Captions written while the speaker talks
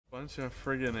Bunch of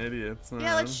friggin' idiots, man.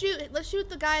 Yeah, let's shoot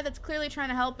the guy that's clearly trying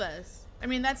to help us. I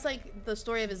mean, that's like the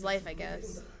story of his life, I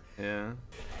guess. Yeah.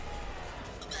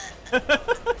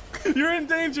 You're in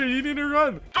danger. You need to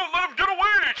run. Don't let him get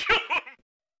away. Kill him.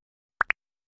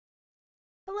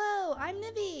 Hello, I'm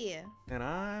Nivi. And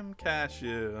I'm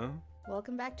Cashew.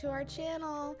 Welcome back to our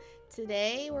channel.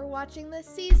 Today we're watching the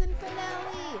season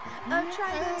finale of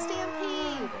Trigun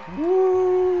Stampede.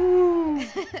 Woo!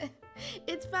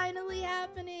 It's finally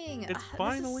happening. It's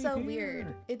finally This is so here.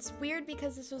 weird. It's weird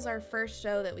because this was our first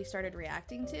show that we started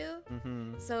reacting to.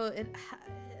 Mm-hmm. So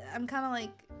I'm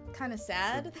kind of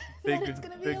sad Big, that it's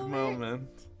gonna be big over.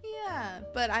 moment. Yeah,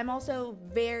 but I'm also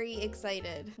very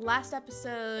excited. Last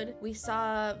episode, we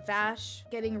saw Vash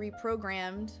getting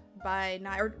reprogrammed by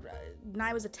Nai, or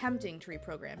Nai was attempting to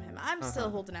reprogram him. I'm still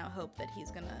holding out hope that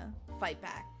he's gonna fight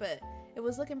back, but it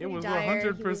was looking pretty dire.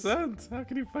 It was 100%. How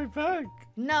can he fight back?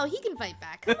 No, he can fight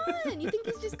back. Come on, you think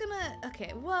he's just gonna?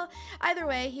 Okay, well, either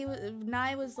way,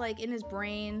 Nai was like in his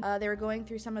brain. They were going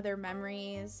through some of their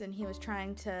memories, and he was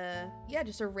trying to,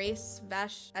 just erase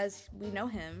Vash as we know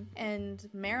him. And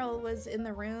Meryl was in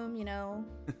the room, you know,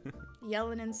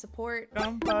 yelling in support.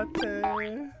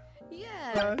 Combate.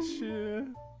 Yeah.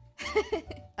 Cashew.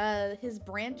 His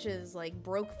branches like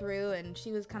broke through and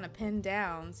she was kind of pinned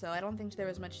down, so I don't think there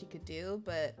was much she could do.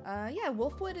 But yeah,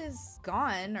 Wolfwood is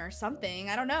gone or something.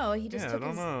 I don't know. He just took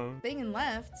his thing and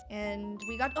left. And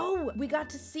we got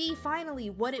to see finally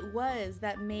what it was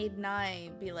that made Nai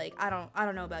be like, I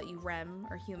don't know about you, Rem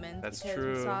or human. That's because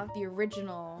true. We saw the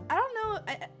original. I don't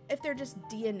know if they're just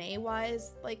DNA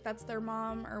wise, like that's their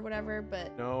mom or whatever,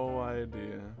 but no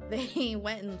idea. They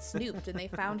went and snooped and they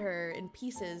found her in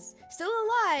pieces, still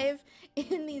alive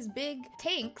in these big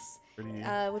tanks,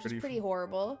 which is pretty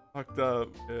horrible. Fucked up.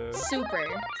 Yeah.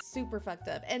 Super fucked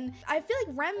up. And I feel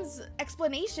like Rem's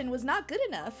explanation was not good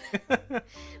enough.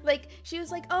 Like, she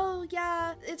was like, oh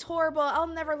yeah, it's horrible, I'll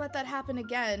never let that happen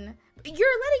again. You're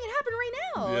letting it happen right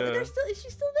now. Yeah.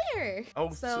 She's still there.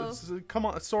 Oh, so come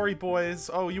on. Sorry, boys.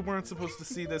 Oh, you weren't supposed to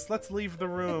see this. Let's leave the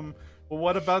room. Well,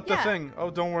 what about the thing? Oh,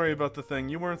 don't worry about the thing.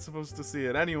 You weren't supposed to see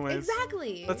it. Anyways.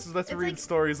 Exactly. Let's read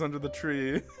stories under the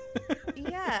tree.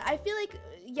 Yeah, I feel like,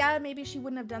 yeah, maybe she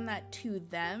wouldn't have done that to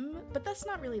them, but that's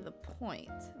not really the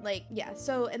point. Like, yeah,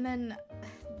 so, and then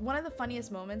one of the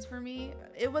funniest moments for me,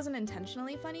 it wasn't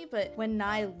intentionally funny, but when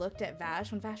Nai looked at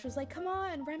Vash, when Vash was like, come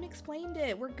on, Rem explained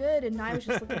it, we're good, and Nai was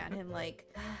just looking at him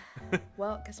like,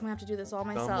 well, guess I'm gonna have to do this all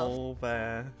myself. Dumb old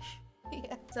Vash.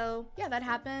 Yeah. So, yeah, that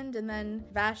happened, and then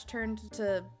Vash turned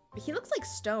to, he looks like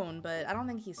Stone, but I don't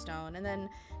think he's Stone, and then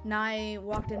Nai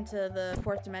walked into the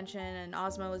fourth dimension, and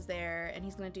Ozma was there, and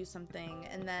he's gonna do something,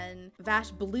 and then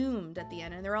Vash bloomed at the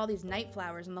end, and there were all these night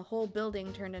flowers, and the whole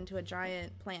building turned into a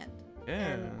giant plant. Yeah.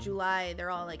 And Julai, they're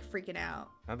all like freaking out.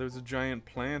 Now there's a giant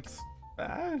plant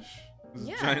Vash? There's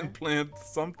Yeah. a giant plant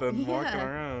something walking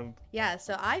around. Yeah,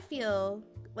 so I feel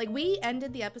like we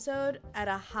ended the episode at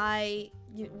a high,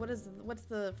 what's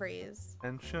the phrase?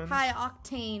 Tension? High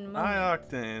octane moment. High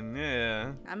octane,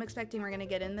 yeah. I'm expecting we're gonna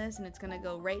get in this and it's gonna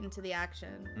go right into the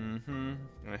action. Mm-hmm.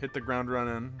 Gonna hit the ground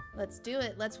running. Let's do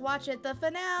it. Let's watch it. The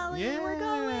finale. Yeah, We're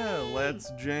going.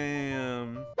 let's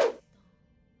jam.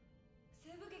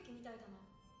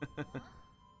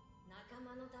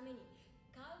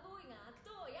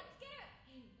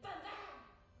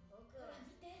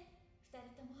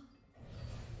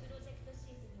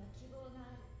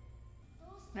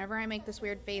 Whenever I make this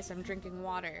weird face, I'm drinking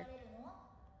water.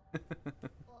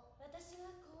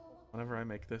 Whenever I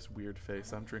make this weird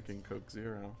face, I'm drinking Coke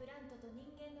Zero.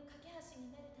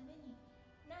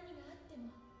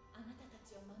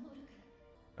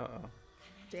 Uh-oh.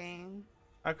 Dang.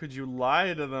 How could you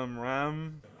lie to them,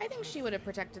 Rem? I think she would have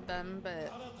protected them, but...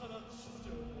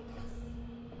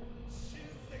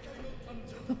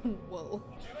 Whoa.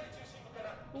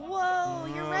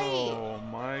 Whoa, you're right. Oh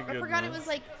my goodness. I forgot it was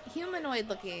like humanoid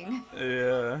looking.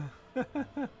 Yeah. Hey,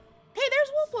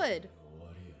 there's Wolfwood.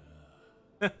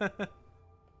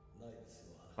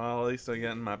 Well, at least I'm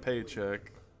getting my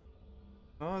paycheck.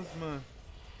 Ozma,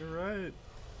 you're right.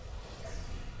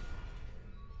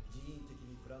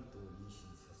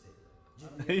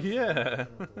 Yeah.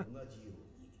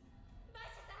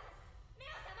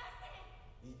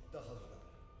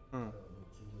 Huh.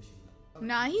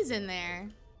 Nah, he's in there.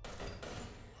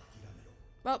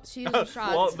 Oh, she's using shots.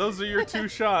 Well, those are your two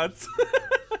shots.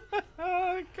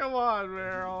 Come on,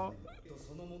 Meryl.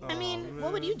 I mean,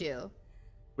 what would you do?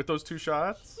 With those two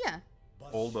shots? Yeah.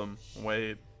 Hold them.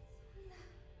 Wait.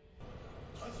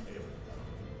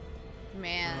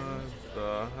 Man. What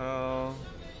the hell?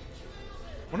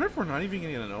 Wonder if we're not even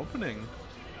getting an opening.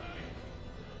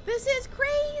 This is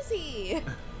crazy.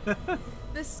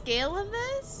 The scale of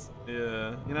this?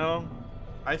 Yeah, you know,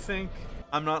 I think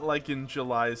I'm not liking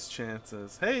Julai's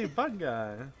chances. Hey, bug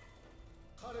guy.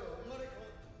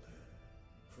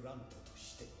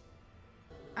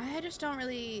 I just don't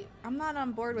really... I'm not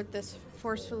on board with this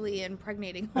forcefully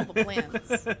impregnating all the plants.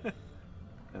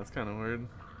 That's kind of weird.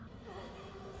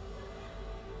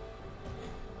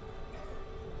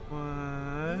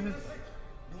 What?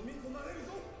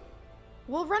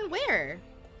 We'll run where?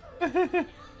 You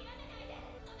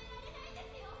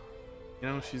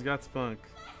know, she's got spunk.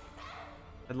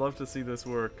 I'd love to see this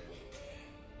work.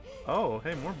 Oh,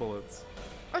 hey, more bullets.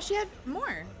 Oh, she had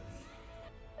more.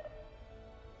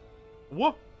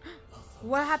 What?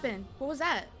 What happened? What was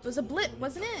that? It was a blip,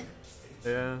 wasn't it?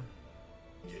 Yeah.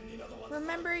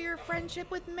 Remember your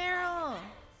friendship with Meryl.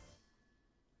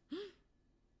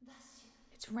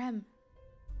 It's Rem.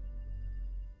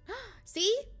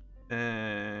 See?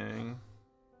 Dang.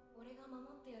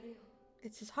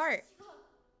 It's his heart.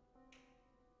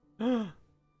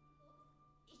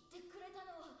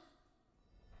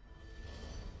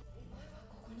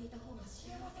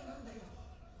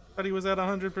 Thought he was at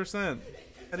 100%.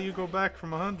 How do you go back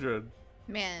from 100?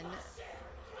 Man.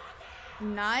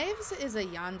 Knives is a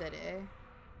yandere.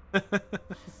 I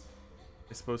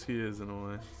suppose he is in a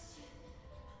way.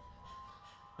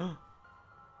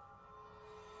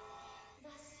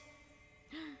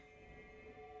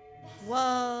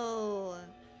 Whoa.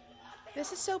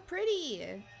 This is so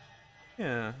pretty.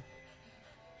 Yeah.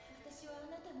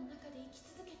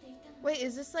 Wait,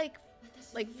 is this like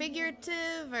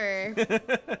figurative or?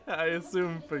 I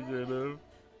assume figurative.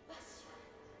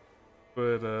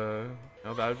 But oh,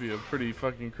 that'd be a pretty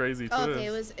fucking crazy twist. Okay,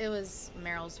 it was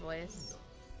Meryl's voice.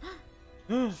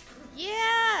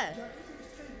 Yeah.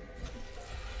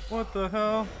 What the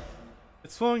hell?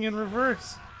 It's flowing in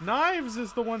reverse. Knives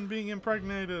is the one being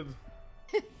impregnated.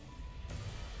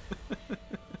 Whoa,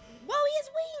 he has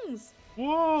wings.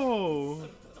 Whoa.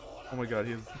 Oh my god,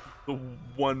 he has the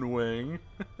one wing.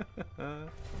 No.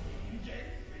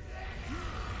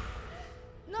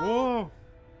 Whoa.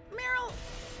 Meryl.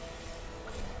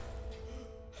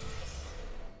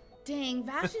 Dang,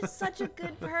 Vash is such a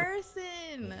good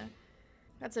person.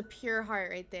 That's a pure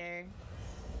heart right there.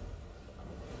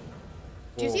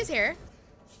 Do you see his hair?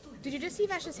 Did you just see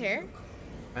Vash's hair?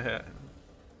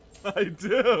 I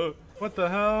do. What the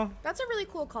hell? That's a really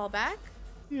cool callback.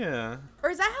 Yeah. Or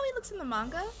is that how he looks in the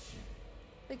manga?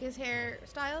 Like his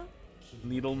hairstyle?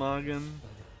 Needle noggin.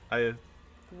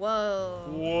 Whoa.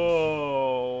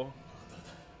 Whoa.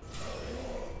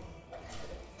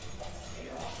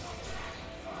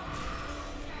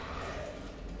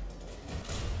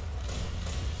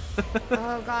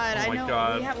 Oh god, Oh I my know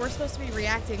God. we're supposed to be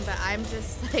reacting, but I'm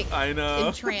just like I know.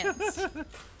 entranced.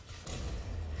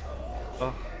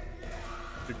 Oh,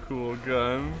 the cool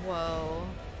gun. Whoa.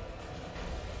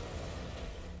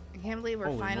 I can't believe we're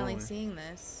Holy finally moly. seeing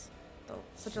this.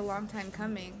 Such a long time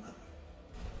coming.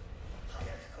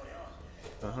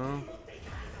 Uh-huh.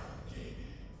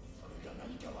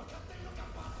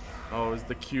 Oh, is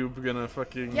the cube gonna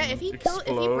fucking Yeah, if he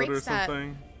explode breaks or that-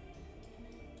 something?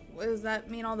 Does that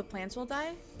mean all the plants will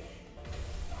die?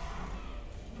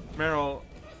 Meryl,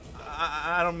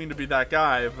 I don't mean to be that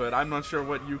guy, but I'm not sure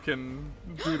what you can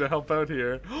do to help out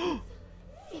here.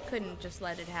 He couldn't just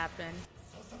let it happen.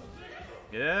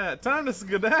 Yeah, time to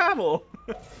skedaddle.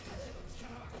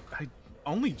 I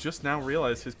only just now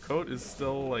realized his coat is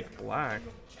still like black.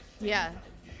 Yeah.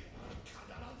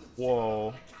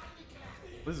 Whoa.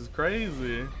 This is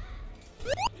crazy.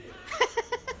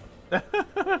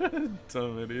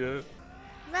 Dumb idiot.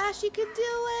 Vash, you could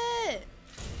do it!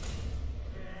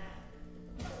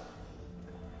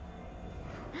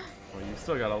 Well, you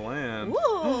still gotta land.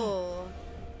 Ooh!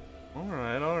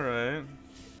 Alright, alright.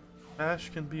 Ash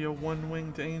can be a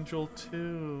one-winged angel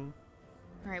too.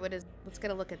 Alright, let's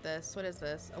get a look at this. What is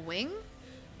this? A wing?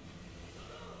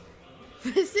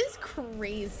 This is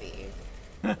crazy.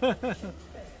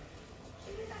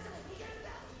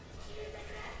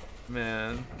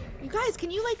 Man. You guys, can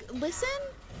you like listen?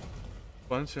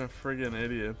 Bunch of friggin'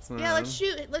 idiots, man. Yeah, let's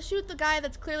shoot the guy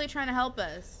that's clearly trying to help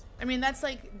us. I mean, that's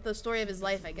like the story of his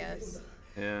life, I guess.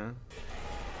 Yeah.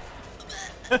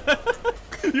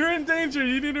 You're in danger,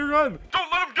 you need to run.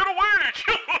 Don't let him get away!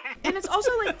 Kill him! And it's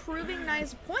also like proving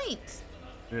Nai's point.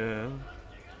 Yeah.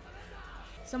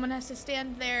 Someone has to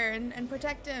stand there and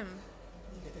protect him.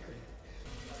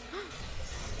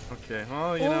 Okay,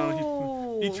 well, you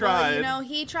know, he Well, tried. you know,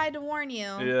 he tried to warn you.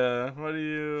 Yeah, what do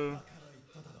you...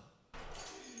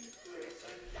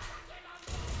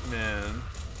 Man.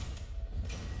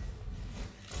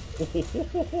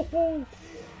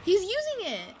 He's using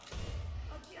it.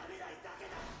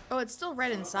 it's still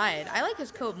red inside. I like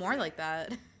his coat more like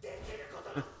that.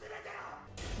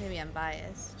 Maybe I'm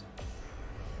biased.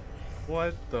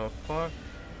 What the fuck?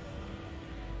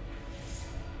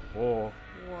 Whoa.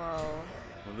 Whoa.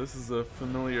 Well, this is a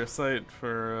familiar sight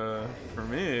for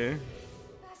me.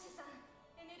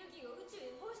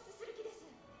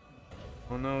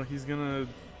 Oh no, he's gonna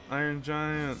Iron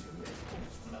Giant.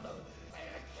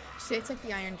 Say it's like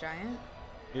the Iron Giant?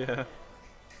 Yeah.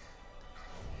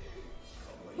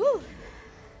 Woo!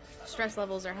 Stress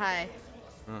levels are high.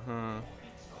 Uh-huh.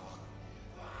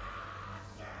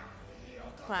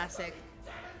 Classic.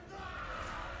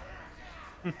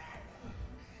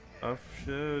 Oh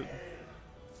shit.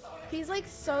 He's like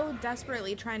so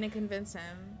desperately trying to convince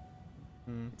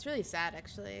him. It's really sad,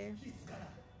 actually.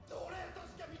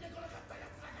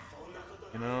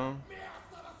 You know?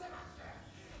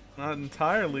 Not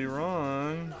entirely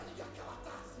wrong.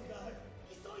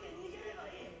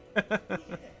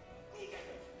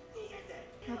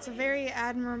 That's a very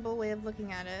admirable way of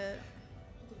looking at it.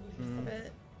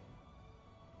 But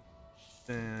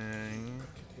Dang.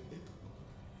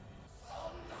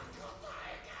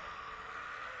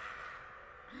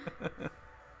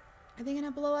 are they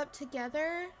gonna blow up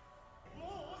together?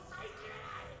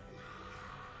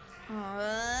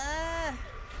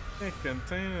 Can't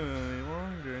contain it any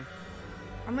longer.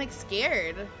 I'm like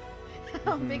scared.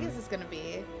 How big is this gonna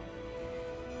be?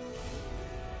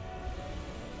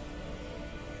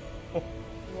 Oh.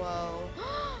 Whoa.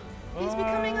 He's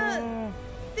becoming a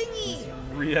thingy.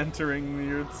 Re-entering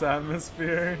the Earth's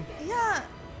atmosphere. Yeah.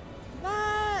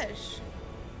 Vash.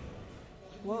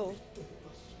 Whoa.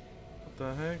 What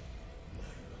the heck?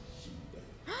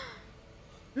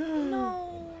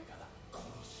 No.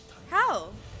 How?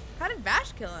 How did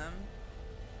Vash kill him?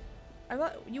 I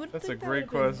thought you would. That's a think that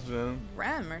great would've been question.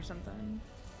 Rem or something.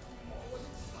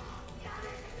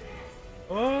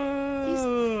 Oh! He's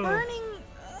burning.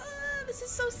 This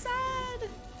is so sad.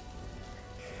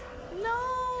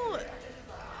 No.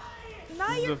 Now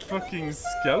He's you're a killing fucking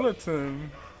yourself. skeleton.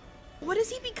 What is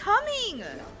he becoming?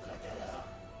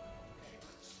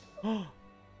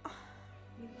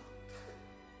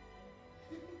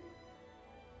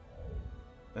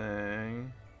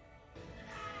 Dang.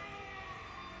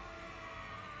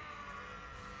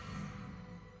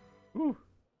 Ooh.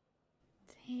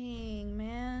 Dang,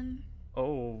 man.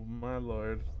 Oh my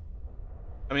lord.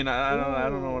 I mean, I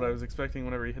don't know what I was expecting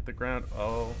whenever he hit the ground.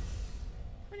 Oh,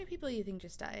 How many people do you think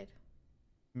just died?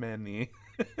 many.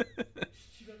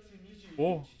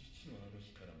 Oh,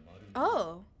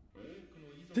 Oh.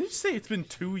 did you say it's been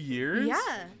 2 years?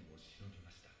 Yeah.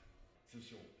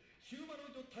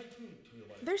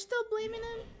 They're still blaming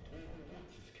him?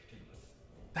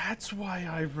 That's why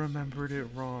I remembered it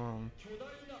wrong.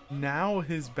 Now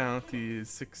his bounty is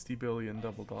 $60 billion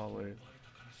double dollars.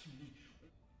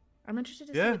 I'm interested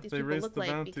to see Yeah, what these they people raised look the like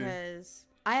bounty. because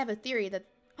I have a theory that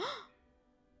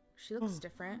she looks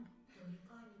different.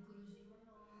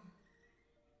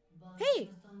 Hey!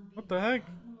 What the heck?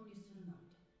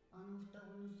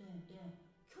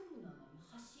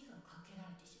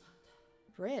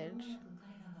 Bridge.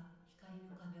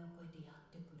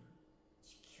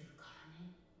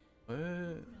 What?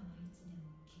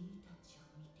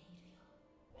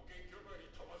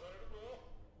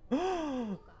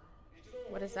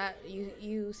 What is that?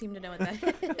 You seem to know what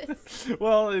that is.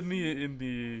 Well, in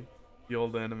the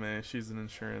old anime, she's an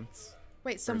insurance.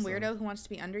 Wait, some person. weirdo who wants to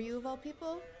be under you of all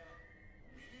people?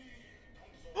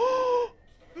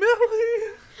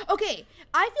 Millie! Okay,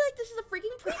 I feel like this is a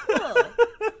freaking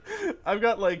prequel. I've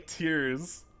got like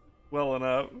tears welling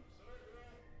up.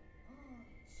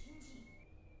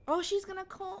 Oh, she's gonna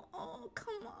call. Oh,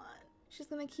 come on. She's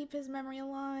gonna keep his memory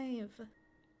alive.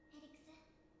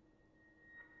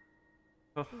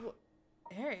 Oh,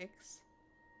 Eric's?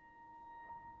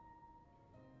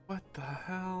 what the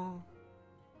hell?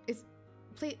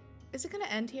 Please, is it gonna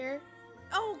end here?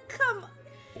 Oh, come.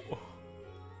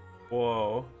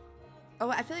 Whoa. Oh,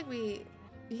 I feel like you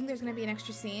think there's gonna be an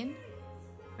extra scene?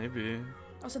 Maybe.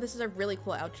 Also, this is a really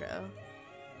cool outro.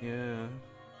 Yeah.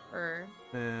 Or,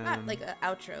 Man. not like an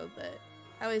outro, but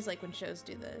I always like when shows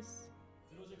do this.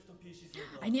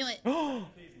 I knew it! I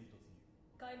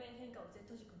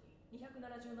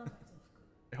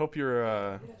hope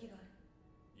you're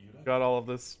got all of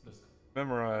this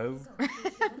memorized.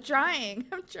 I'm trying.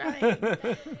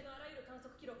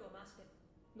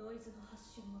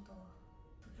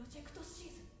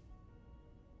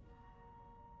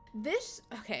 This,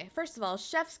 okay, first of all,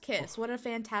 Chef's Kiss. What a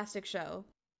fantastic show.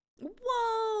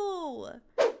 Whoa!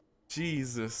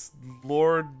 Jesus,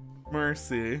 Lord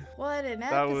mercy. What an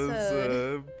That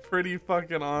episode. was pretty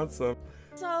fucking awesome.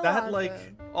 So that awesome. like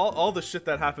all the shit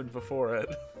that happened before it.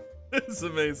 It's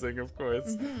amazing, of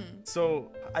course.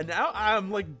 So now I'm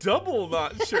like double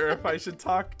not sure if I should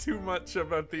talk too much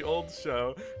about the old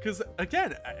show, because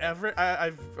again, I've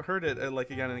heard it like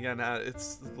again and again.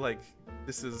 It's like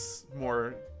this is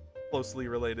more closely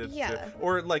related to,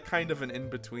 or like kind of an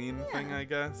in-between thing, I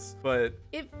guess, but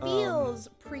it feels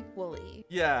prequel-y.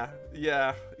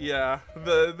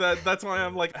 That's why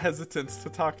I'm like hesitant to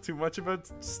talk too much about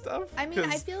stuff. I mean,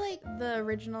 I feel like the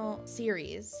original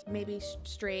series maybe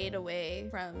strayed away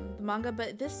from the manga,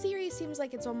 but this series seems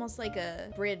like it's almost like a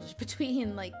bridge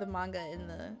between like the manga and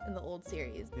the old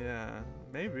series. Yeah,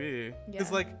 maybe.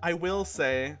 Because like I will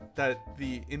say that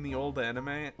in the old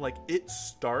anime, like it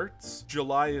starts,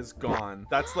 July is gone.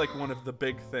 That's like one of the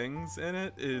big things in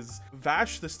it is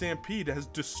Vash the Stampede has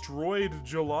destroyed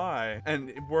July,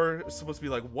 and we're supposed to be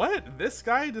like, what? This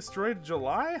guy destroyed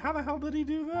July? How the hell did he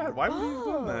do that? Why would he have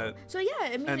done that? So yeah,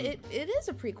 I mean, it is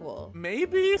a prequel.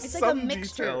 Maybe it's like a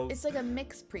mixture. Details. It's like a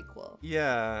mixed prequel.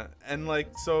 Yeah, and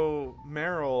like so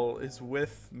Meryl is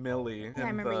with Millie. Yeah, I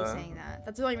remember you saying that.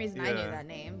 That's the only reason I knew that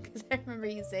name, because I remember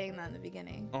you saying that in the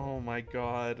beginning. Oh my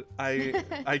god,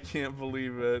 I can't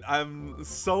believe it. I'm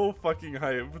so fucking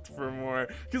hyped for more,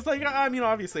 because like I mean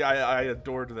obviously I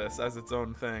adored this as its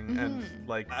own thing, and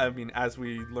like I mean as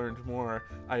we learned more,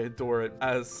 I adore it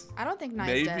as I don't think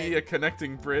Nai's maybe dead. a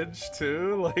connecting bridge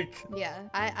too, like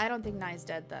I don't think Nai's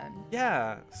dead then.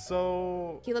 Yeah,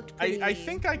 so he looked pretty I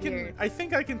think I can weird. I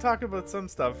think I can talk about some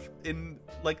stuff in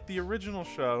like the original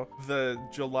show, the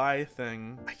July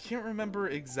thing. I can't remember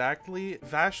exactly.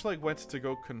 Vash like went to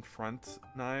go confront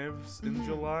Knives in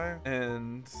July,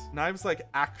 and Knives like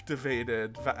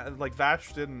activated like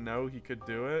Vash didn't know he could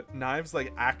do it. Knives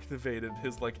like activated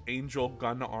his like angel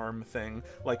gun arm thing,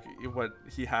 like what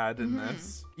he had in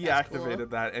this. He That's activated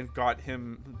that and got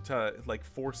him to like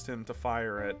forced him to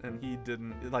fire it, and he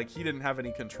didn't have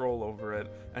any control over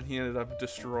it, and he ended up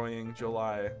destroying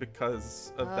July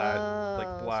because of that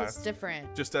like blast. So it's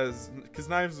different. Just as because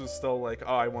Knives was still like,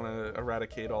 oh, I want to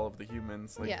eradicate all of the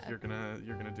humans, like you're gonna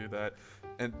do that,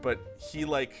 but he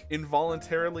like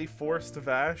involuntarily forced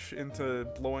Vash into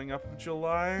blowing up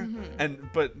July,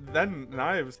 but then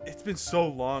Knives, it's been so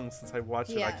long since I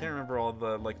watched it, I can't remember all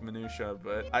the like minutia,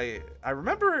 but I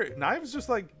remember Knives just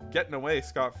like getting away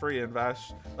scot-free, and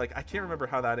Vash, like I can't remember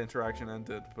how that interaction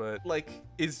ended, but like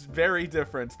is very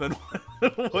different than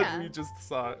what we just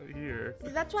saw here.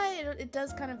 That's why it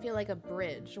does kind of feel like a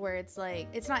bridge, where it's like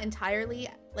it's not entirely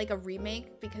like a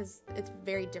remake because it's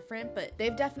very different, but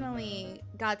they've definitely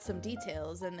got some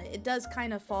details, and it does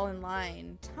kind of fall in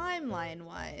line timeline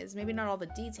wise, maybe not all the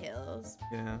details.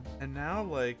 Yeah, and now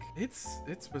like it's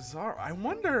bizarre. I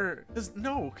wonder, because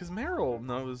Meryl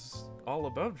knows all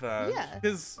about that. Yeah,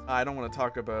 because I don't want to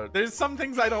talk about, there's some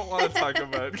things I don't want to talk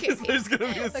about because there's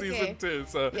gonna be a season 2,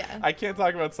 so I can't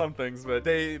talk about some things, but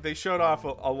they showed off a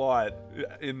lot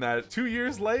in that 2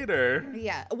 years later.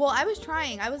 Yeah, well I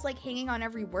was like hanging on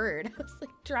every word. I was like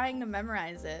trying to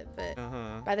memorize it, but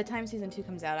by the time season 2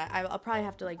 comes out, I'll probably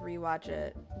have to like rewatch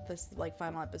it, this like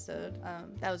final episode.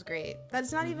 That was great.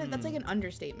 That's not even, that's like an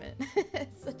understatement.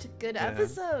 It's such a good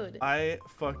episode. I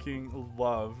fucking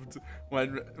loved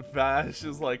when Vash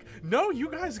is like, no, you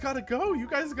guys gotta go,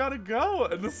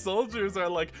 and the soldiers are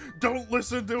like, don't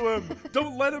listen to him,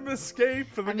 don't let him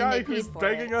escape, and the guy who's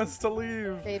begging us to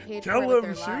leave, they paid kill for it him,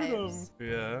 with their shoot lives. him.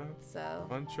 Yeah, so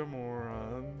bunch of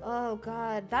morons. Oh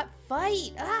god, that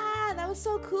fight, that was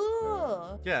so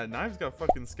cool. Yeah, Knives got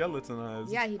fucking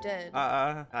skeletonized. Yeah, he did.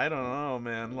 I don't know,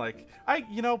 man, like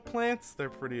plants, they're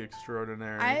pretty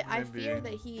extraordinary. I fear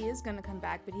that he is gonna come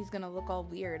back, but he's gonna look all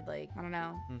weird, like I don't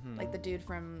know, like the dude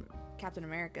from Captain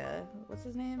America, what's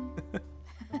his name?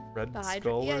 Red the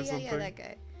Skull or something? Yeah, that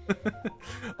guy.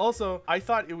 Also, I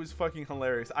thought it was fucking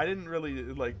hilarious. I didn't really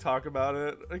like talk about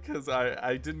it because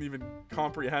I didn't even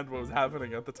comprehend what was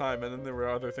happening at the time, and then there were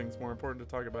other things more important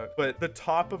to talk about. But the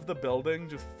top of the building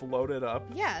just floated up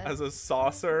as a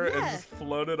saucer and just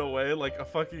floated away like a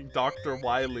fucking Dr.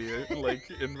 Wily like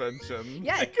invention.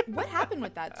 Yeah, what happened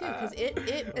with that too? Because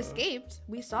it escaped.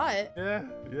 We saw it.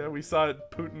 Yeah, we saw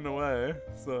it pooting away.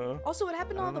 So also, what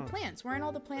happened to all the plants? Weren't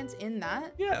all the plants in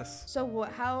that? Yes. So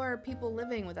how are people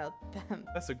living without them?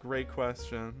 That's a great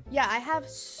question. Yeah, I have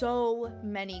so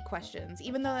many questions,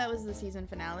 even though that was the season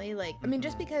finale. Like, I mean,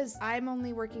 just because I'm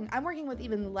working with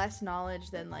even less knowledge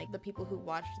than like the people who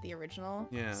watched the original.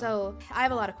 Yeah. So I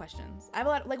have a lot of questions. I have a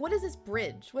lot, like, what is this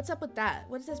bridge? What's up with that?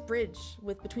 What is this bridge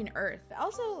with between Earth?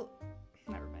 Also,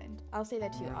 never mind. I'll say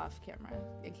that to you off camera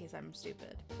in case I'm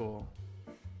stupid. Cool.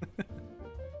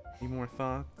 Any more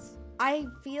thoughts? I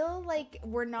feel like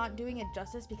we're not doing it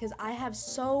justice because I have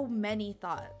so many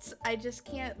thoughts. I just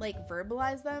can't like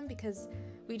verbalize them because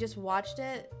we just watched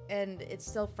it and it's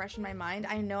still fresh in my mind.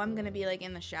 I know I'm gonna be like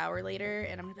in the shower later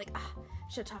and I'm gonna be like,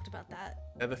 should have talked about that.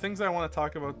 Yeah, the things I want to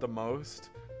talk about the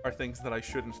most are things that I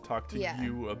shouldn't talk to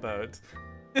you about.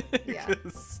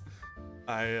 Because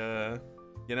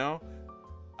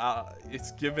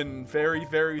it's given very,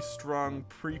 very strong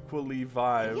prequel-y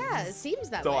vibes. Yeah, it seems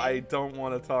that way. So I don't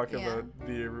want to talk about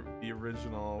the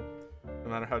original, no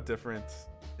matter how different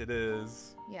it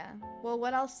is. Yeah. Well,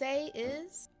 what I'll say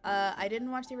is, I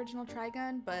didn't watch the original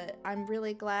Trigun, but I'm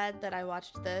really glad that I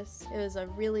watched this. It was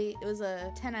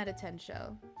a 10 out of 10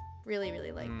 show. Really,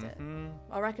 really liked it.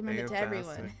 I'll recommend it to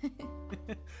everyone.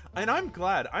 And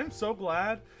I'm so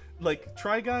glad. Like,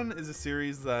 Trigun is a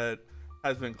series that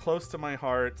has been close to my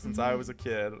heart since I was a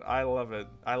kid. I love it.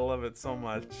 I love it so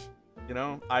much. You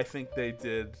know, I think they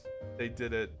did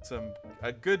it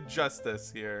a good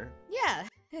justice here. Yeah.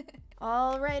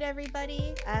 All right,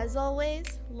 everybody. As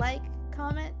always, like,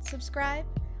 comment, subscribe.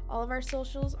 All of our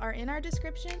socials are in our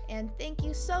description, and thank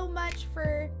you so much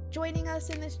for joining us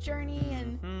in this journey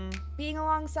and being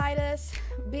alongside us,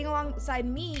 being alongside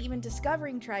me, even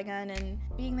discovering Trigun and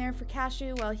being there for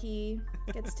Cashew while he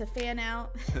gets to fan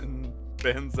out. And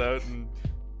fans out and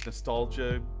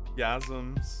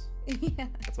nostalgia-gasms. Yeah.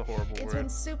 That's a horrible word. It's been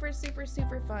super, super,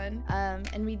 super fun.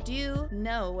 And we do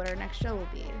know what our next show will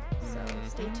be, so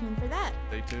stay tuned for that.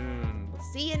 Stay tuned. We'll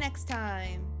see you next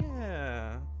time.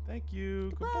 Yeah. Thank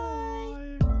you. Goodbye.